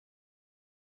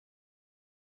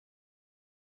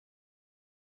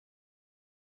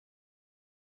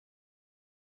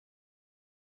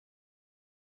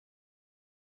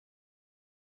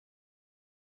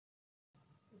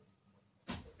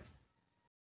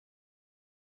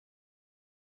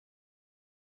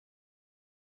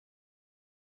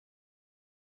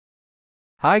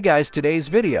Hi guys, today's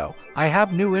video, I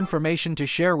have new information to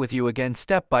share with you again,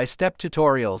 step-by-step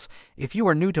tutorials. If you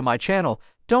are new to my channel,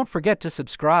 don't forget to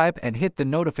subscribe and hit the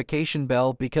notification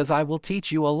bell because I will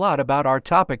teach you a lot about our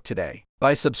topic today.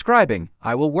 By subscribing,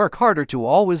 I will work harder to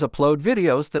always upload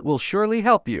videos that will surely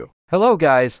help you. Hello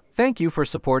guys, thank you for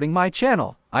supporting my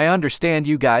channel. I understand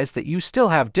you guys that you still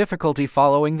have difficulty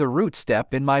following the root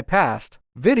step in my past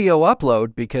video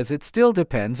upload because it still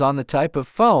depends on the type of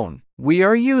phone we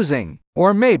are using.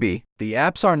 Or maybe the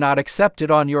apps are not accepted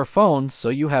on your phones, so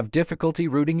you have difficulty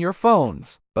rooting your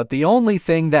phones. But the only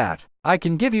thing that I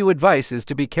can give you advice is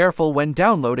to be careful when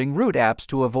downloading root apps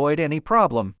to avoid any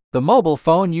problem. The mobile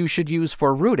phone you should use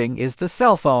for rooting is the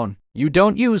cell phone you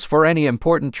don't use for any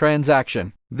important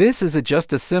transaction. This is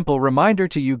just a simple reminder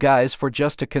to you guys for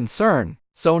just a concern.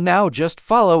 So now just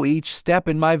follow each step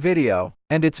in my video.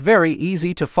 And it's very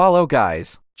easy to follow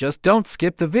guys. Just don't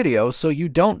skip the video so you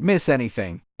don't miss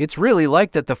anything. It's really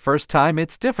like that the first time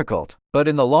it's difficult, but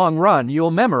in the long run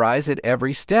you'll memorize it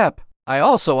every step. I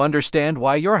also understand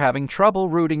why you're having trouble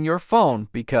rooting your phone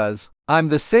because I'm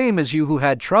the same as you who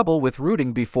had trouble with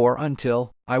rooting before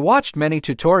until I watched many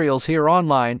tutorials here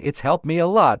online. It's helped me a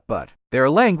lot, but their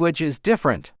language is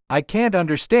different. I can't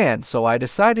understand, so I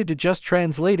decided to just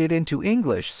translate it into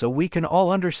English so we can all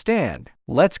understand.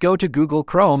 Let's go to Google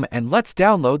Chrome and let's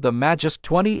download the magisk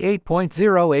 28.0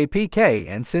 APK,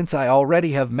 and since I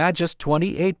already have magisk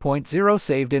 28.0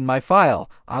 saved in my file,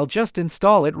 I'll just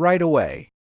install it right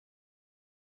away.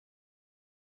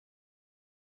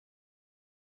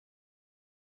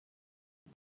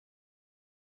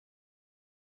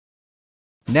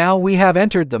 Now we have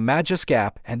entered the magisk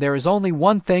app, and there is only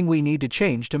one thing we need to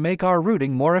change to make our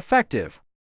rooting more effective.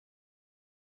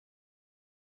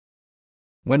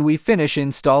 When we finish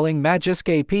installing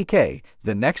magisk APK,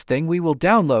 the next thing we will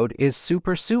download is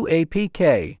SuperSU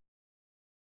APK.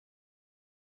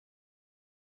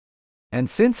 And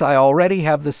since I already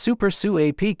have the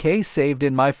SuperSU APK saved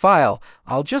in my file,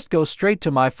 I'll just go straight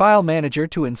to my file manager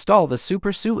to install the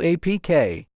SuperSU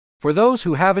APK. For those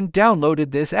who haven't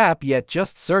downloaded this app yet,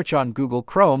 just search on Google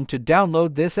Chrome to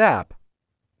download this app.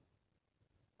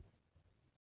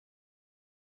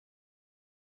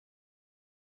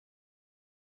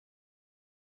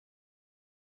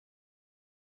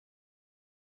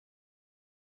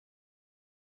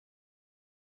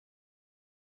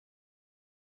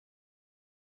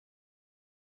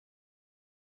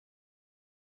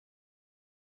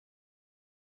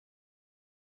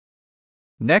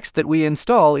 Next that we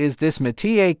install is this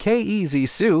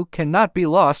magisk cannot be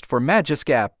lost for magisk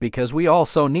app because we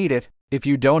also need it. If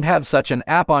you don't have such an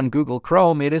app on Google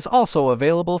Chrome, it is also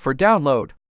available for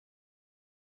download.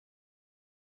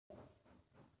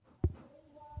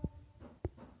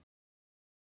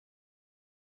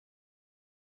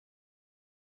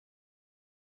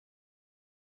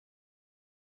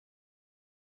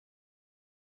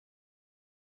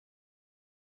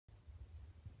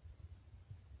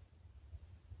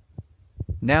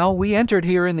 Now we entered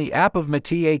here in the app of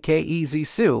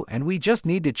magisk, and we just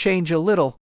need to change a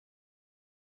little.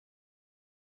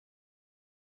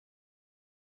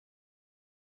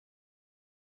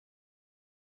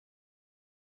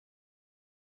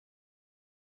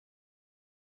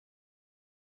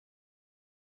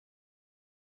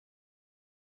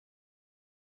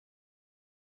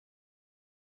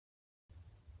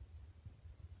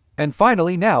 And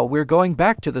finally, now we're going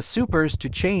back to the supers to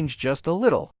change just a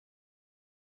little.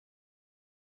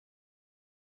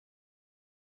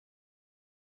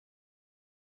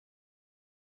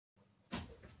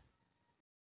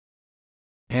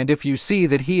 And if you see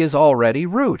that he is already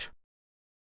root.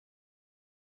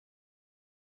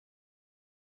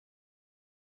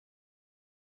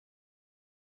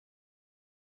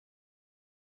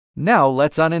 Now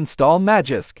let's uninstall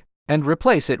magisk and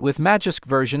replace it with magisk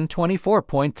version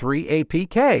 24.3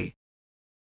 APK.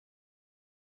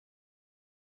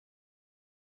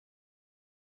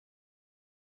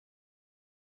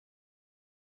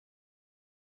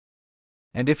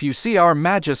 And if you see, our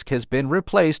magisk has been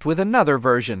replaced with another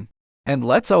version. And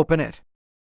let's open it.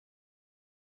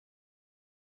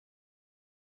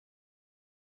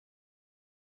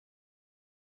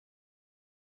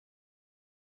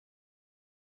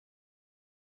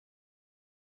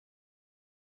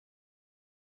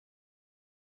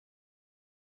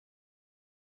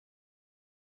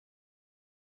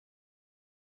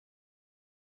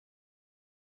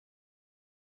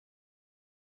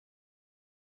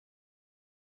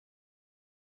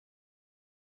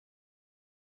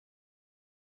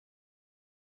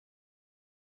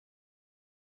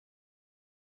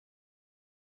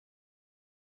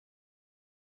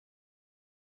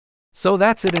 So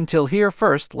that's it until here.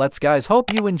 First, let's guys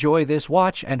hope you enjoy this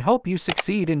watch and hope you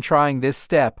succeed in trying this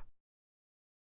step.